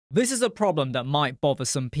This is a problem that might bother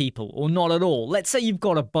some people, or not at all. Let's say you've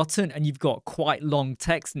got a button and you've got quite long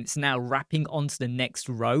text and it's now wrapping onto the next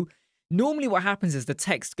row. Normally what happens is the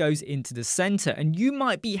text goes into the center and you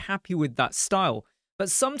might be happy with that style. But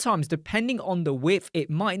sometimes, depending on the width, it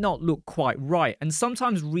might not look quite right. And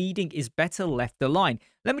sometimes reading is better left aligned.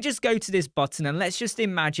 Let me just go to this button and let's just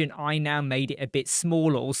imagine I now made it a bit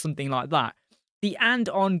smaller or something like that. The and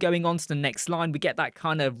on going on to the next line, we get that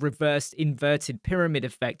kind of reversed inverted pyramid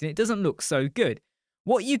effect and it doesn't look so good.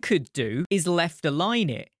 What you could do is left align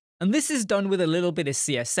it. And this is done with a little bit of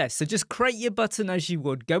CSS. So just create your button as you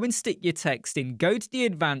would, go and stick your text in, go to the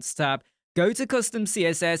advanced tab, go to custom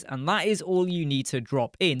CSS, and that is all you need to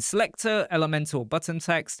drop in. Selector,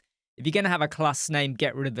 elementor-button-text. If you're going to have a class name,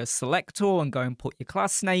 get rid of the selector and go and put your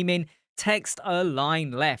class name in. Text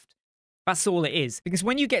align left. That's all it is. Because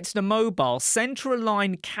when you get to the mobile, center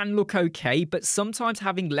align can look okay, but sometimes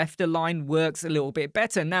having left align works a little bit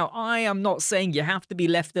better. Now, I am not saying you have to be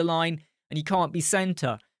left align and you can't be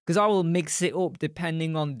center, because I will mix it up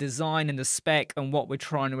depending on design and the spec and what we're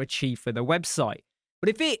trying to achieve for the website. But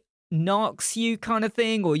if it knocks you kind of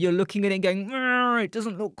thing, or you're looking at it going, it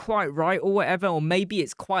doesn't look quite right or whatever, or maybe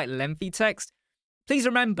it's quite lengthy text, please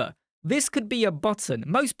remember, this could be a button.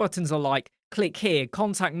 Most buttons are like, click here,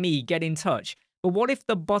 contact me, get in touch. But what if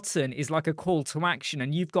the button is like a call to action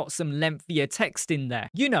and you've got some lengthier text in there?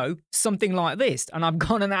 You know, something like this. And I've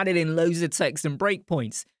gone and added in loads of text and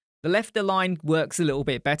breakpoints. The left align works a little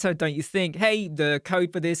bit better, don't you think? Hey, the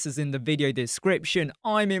code for this is in the video description.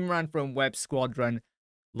 I'm Imran from Web Squadron.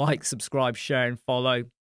 Like, subscribe, share, and follow.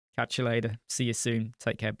 Catch you later. See you soon.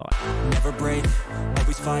 Take care. Bye. Never break,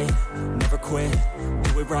 always fight, never quit,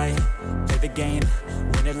 do it right, play the game,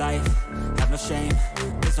 win it life, have no shame,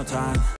 there's no time.